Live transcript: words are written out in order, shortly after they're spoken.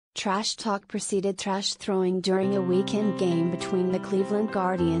Trash talk preceded trash throwing during a weekend game between the Cleveland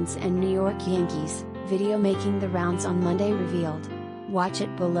Guardians and New York Yankees, video making the rounds on Monday revealed. Watch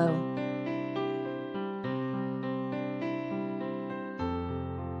it below.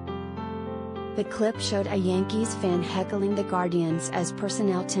 The clip showed a Yankees fan heckling the Guardians as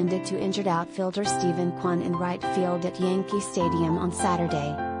personnel tended to injured outfielder Steven Kwan in right field at Yankee Stadium on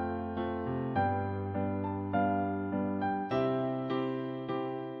Saturday.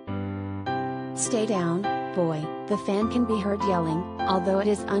 "Stay down, boy," the fan can be heard yelling, although it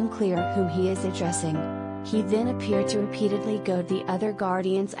is unclear whom he is addressing. He then appeared to repeatedly goad the other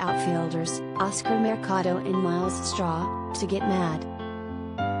Guardians outfielders, Oscar Mercado and Miles Straw, to get mad.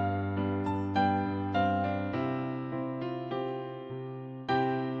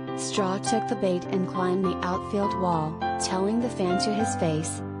 Straw took the bait and climbed the outfield wall, telling the fan to his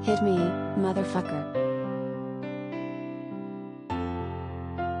face, "Hit me, motherfucker."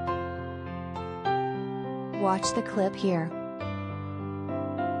 Watch the clip here.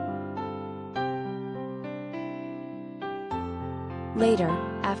 Later,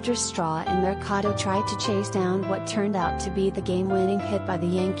 after Straw and Mercado tried to chase down what turned out to be the game-winning hit by the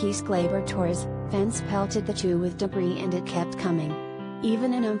Yankees' Gleyber Torres, fans pelted the two with debris and it kept coming.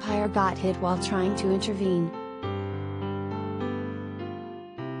 Even an umpire got hit while trying to intervene.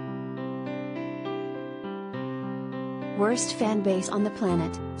 "Worst fan base on the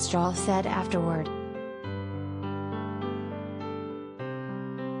planet," Straw said afterward.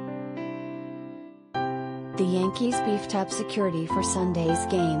 The Yankees beefed up security for Sunday's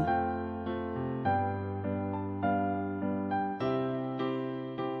game.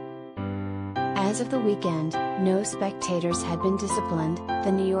 As of the weekend, no spectators had been disciplined,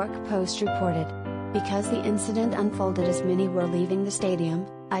 the New York Post reported. Because the incident unfolded as many were leaving the stadium,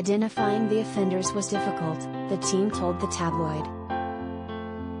 identifying the offenders was difficult, the team told the tabloid.